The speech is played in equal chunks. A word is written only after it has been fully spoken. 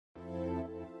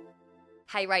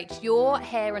Hey Rach, your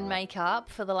hair and makeup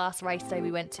for the last race day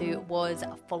we went to was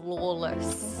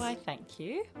flawless. Why, thank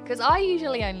you. Because I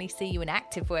usually only see you in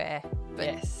activewear. But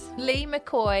Yes. Lee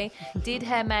McCoy did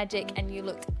her magic and you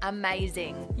looked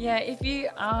amazing. Yeah, if you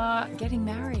are getting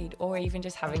married or even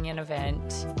just having an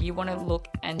event, you want to look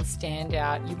and stand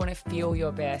out, you want to feel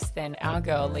your best, then our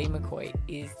girl Lee McCoy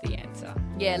is the answer.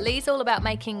 Yeah, Lee's all about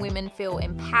making women feel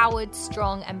empowered,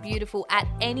 strong and beautiful at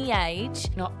any age.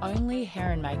 Not only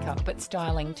hair and makeup, but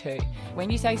styling too. When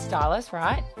you say stylist,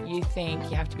 right, you think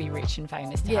you have to be rich and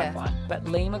famous to have one. But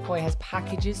Lee McCoy has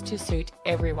packages to suit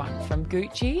everyone, from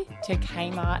Gucci to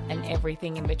Kmart and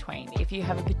everything in between. If you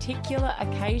have a particular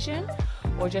occasion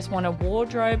or just want a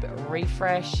wardrobe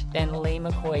refresh, then Lee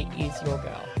McCoy is your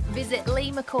girl. Visit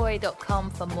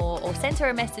leemccoy.com for more or send her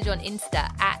a message on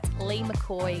Insta at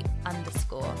leemccoy_.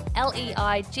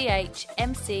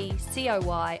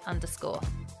 LEIGHMCCOY_.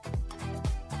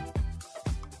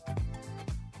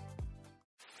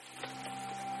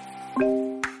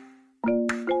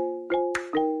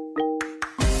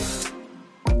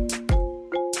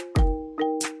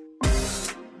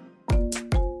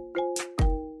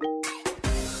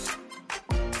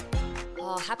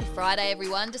 Happy Friday,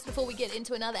 everyone. Just before we get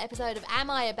into another episode of Am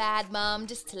I a Bad Mum,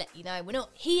 just to let you know, we're not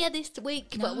here this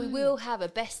week, but we will have a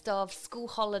best of school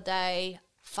holiday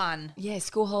fun. Yeah,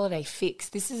 school holiday fix.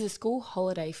 This is a school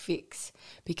holiday fix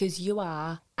because you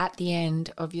are at the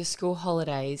end of your school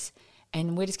holidays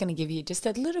and we're just going to give you just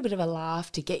a little bit of a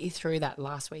laugh to get you through that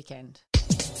last weekend.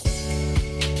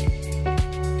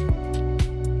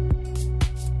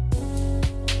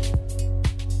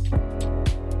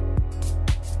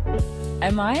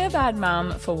 Am I a bad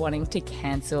mum for wanting to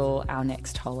cancel our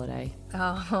next holiday?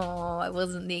 Oh, it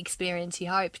wasn't the experience you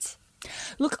hoped.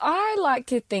 Look, I like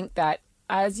to think that,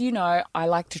 as you know, I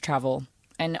like to travel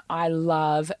and I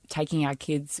love taking our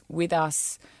kids with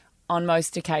us on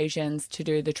most occasions to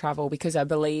do the travel because I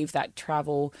believe that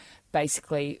travel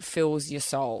basically fills your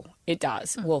soul. It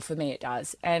does. Well, for me it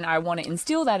does. And I want to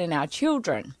instill that in our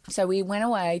children. So we went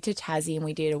away to Tassie and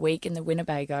we did a week in the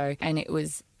Winnebago and it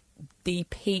was the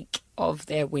peak of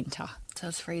their winter. So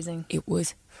it's freezing. It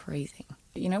was freezing.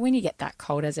 You know when you get that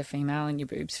cold as a female and your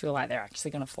boobs feel like they're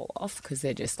actually going to fall off because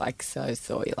they're just like so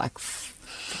sore. You're like,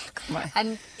 fuck my...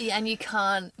 And you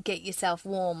can't get yourself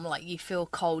warm, like you feel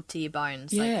cold to your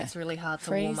bones. Yeah. Like it's really hard to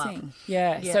warm up.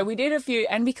 Yeah. So we did a few,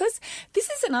 and because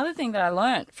this is another thing that I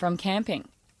learnt from camping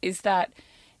is that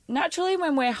naturally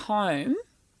when we're home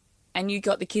and you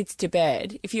got the kids to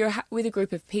bed, if you're with a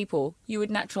group of people, you would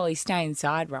naturally stay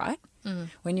inside, right? Mm.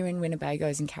 When you're in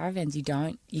Winnebagos and caravans, you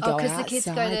don't. You go outside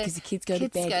because the kids go to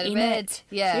bed.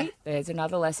 Yeah. See? There's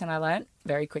another lesson I learnt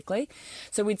very quickly.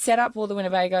 So we'd set up all the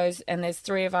Winnebagos and there's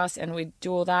 3 of us and we'd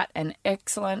do all that and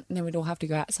excellent. And then we'd all have to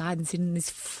go outside and sit in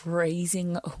this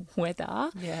freezing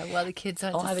weather. Yeah, while the kids are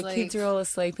asleep. The kids are all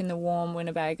asleep in the warm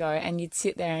Winnebago and you'd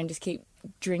sit there and just keep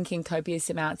drinking copious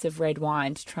amounts of red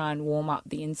wine to try and warm up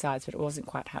the insides, but it wasn't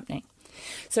quite happening.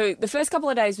 So the first couple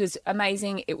of days was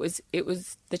amazing. It was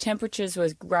the temperatures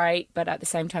was great, but at the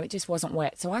same time it just wasn't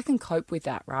wet. So I can cope with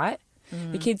that, right?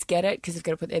 The kids get it because they've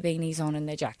got to put their beanies on and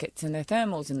their jackets and their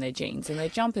thermals and their jeans and their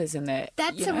jumpers and their...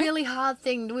 That's a really hard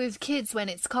thing with kids when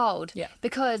it's cold. Yeah.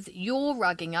 Because you're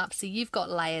rugging up, so you've got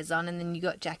layers on and then you've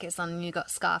got jackets on and you've got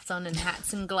scarves on and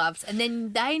hats and gloves. And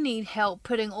then they need help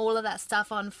putting all of that stuff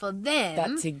on for them.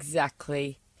 That's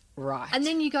exactly right. And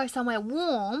then you go somewhere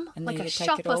warm, and like a take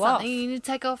shop it or all something, off. you need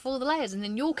to take off all the layers. And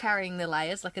then you're carrying the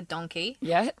layers like a donkey.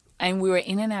 Yeah. And we were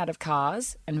in and out of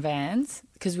cars and vans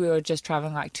because we were just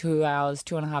traveling like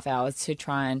 2.5 hours to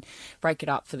try and break it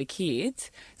up for the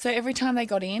kids. So every time they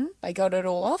got in, they got it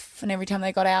all off. And every time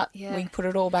they got out, we put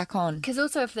it all back on. Because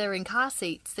also if they're in car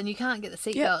seats, then you can't get the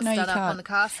seatbelt stuck up on the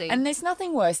car seat. And there's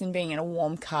nothing worse than being in a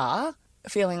warm car,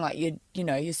 feeling like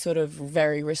you're sort of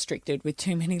very restricted with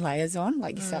too many layers on,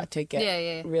 like you start to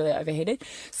get really overheated.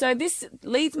 So this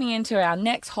leads me into our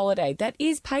next holiday that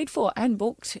is paid for and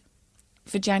booked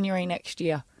for January next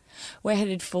year. We're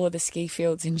headed for the ski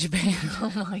fields in Japan.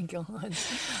 Oh my God.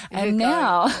 And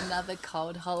now another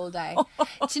cold holiday.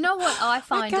 Do you know what I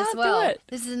find as well?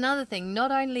 This is another thing,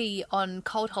 not only on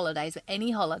cold holidays, but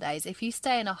any holidays, if you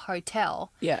stay in a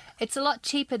hotel, it's a lot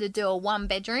cheaper to do a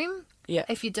 1-bedroom. Yeah.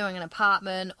 If you're doing an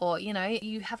apartment or,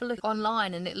 you have a look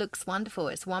online and it looks wonderful.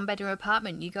 It's a 1-bedroom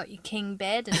apartment. You got your king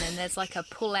bed and then there's like a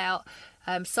pull-out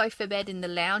sofa bed in the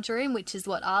lounge room, which is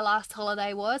what our last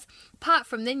holiday was. Apart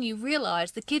from then you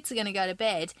realise the kids are going to go to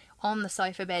bed on the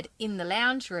sofa bed in the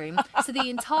lounge room. So the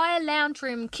entire lounge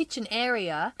room kitchen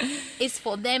area is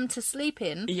for them to sleep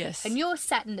in. Yes. And you're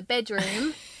sat in the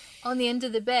bedroom on the end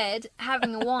of the bed,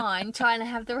 having a wine, trying to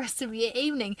have the rest of your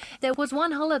evening. There was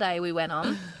one holiday we went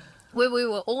on where we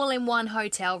were all in one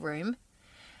hotel room.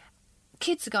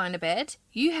 Kids are going to bed.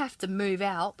 You have to move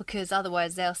out because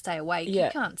otherwise they'll stay awake. Yeah.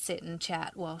 You can't sit and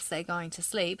chat whilst they're going to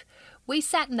sleep. We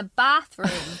sat in the bathroom.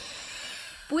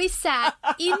 We sat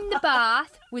in the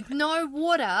bath with no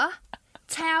water,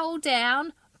 towel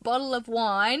down, bottle of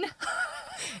wine.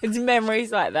 It's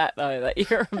memories like that, though, that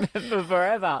you remember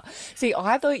forever. See,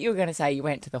 I thought you were going to say you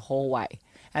went to the hallway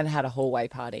and had a hallway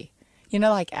party. You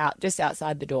know, like just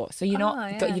outside the door. So you're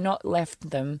not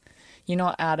left them. You're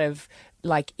not out of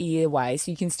like earway,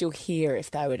 so you can still hear if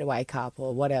they were to wake up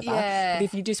or whatever. Yeah. But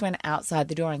if you just went outside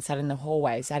the door and sat in the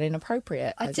hallway, is that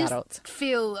inappropriate as adults?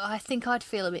 I think I'd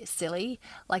feel a bit silly.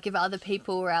 Like if other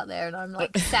people were out there and I'm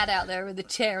like sat out there with a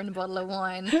chair and a bottle of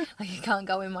wine, like I can't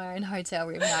go in my own hotel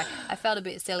room. No, I felt a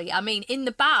bit silly. I mean, in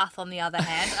the bath, on the other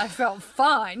hand, I felt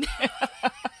fine.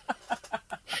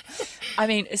 I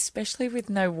mean, especially with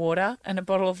no water and a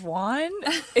bottle of wine,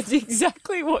 it's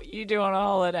exactly what you do on a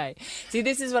holiday. See,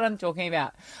 this is what I'm talking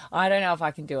about. I don't know if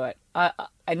I can do it.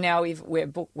 And now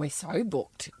we're so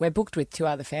booked. We're booked with 2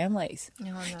 other families. Oh,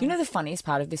 no. Do you know the funniest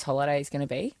part of this holiday is going to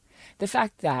be? The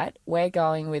fact that we're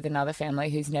going with another family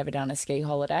who's never done a ski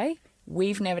holiday.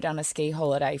 We've never done a ski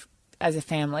holiday as a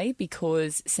family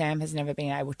because Sam has never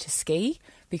been able to ski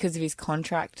because of his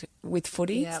contract with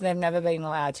footy. Yep. So they've never been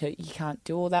allowed to, you can't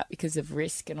do all that because of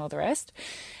risk and all the rest.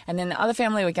 And then the other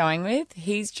family we're going with,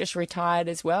 he's just retired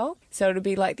as well. So it'll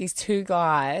be like these 2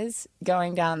 guys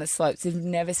going down the slopes who've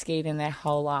never skied in their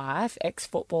whole life,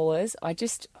 ex-footballers. I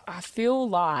feel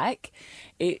like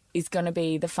it is going to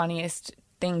be the funniest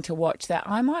thing to watch that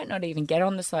I might not even get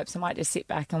on the slopes. I might just sit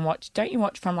back and watch. Don't you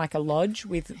watch from like a lodge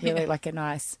with really like a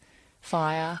nice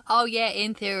fire? Oh, yeah,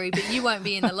 in theory, but you won't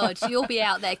be in the lodge. You'll be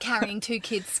out there carrying 2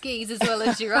 kids' skis as well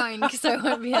as your own because I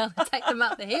won't be able to take them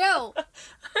up the hill.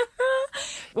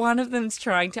 One of them's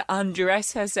trying to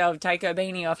undress herself, take her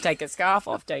beanie off, take her scarf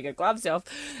off, take her gloves off,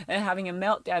 and having a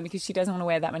meltdown because she doesn't want to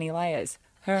wear that many layers.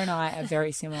 Her and I are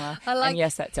very similar. And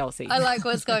yes, that's Elsie. I like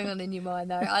what's going on in your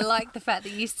mind, though. I like the fact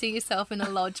that you see yourself in a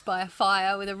lodge by a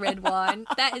fire with a red wine.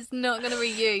 That is not going to be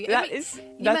you.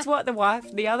 That's what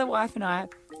the other wife and I,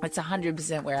 it's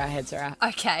 100% where our heads are at.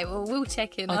 Okay, well, we'll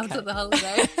check in after the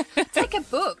holiday. Take a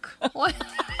book. What?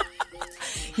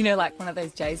 You know, like one of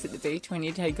those days at the beach when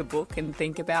you take a book and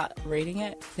think about reading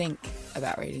it. Think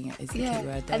about reading it is the key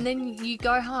word there. And then you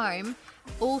go home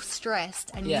all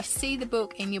stressed and you see the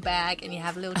book in your bag and you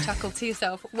have a little chuckle to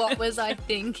yourself. What was I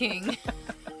thinking?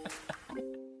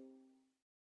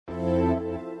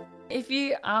 If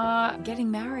you are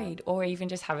getting married or even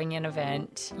just having an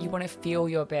event, you want to feel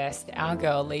your best, our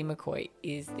girl Lee McCoy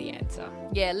is the answer.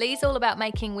 Yeah, Lee's all about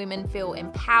making women feel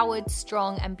empowered,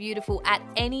 strong and beautiful at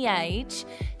any age,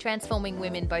 transforming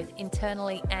women both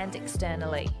internally and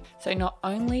externally. So not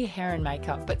only hair and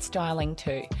makeup, but styling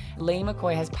too. Lee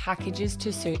McCoy has packages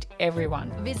to suit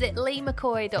everyone. Visit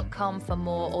leemccoy.com for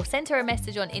more or send her a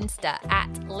message on Insta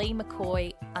at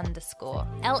leemccoy_.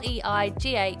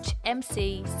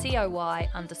 LEIGHMCCOY_.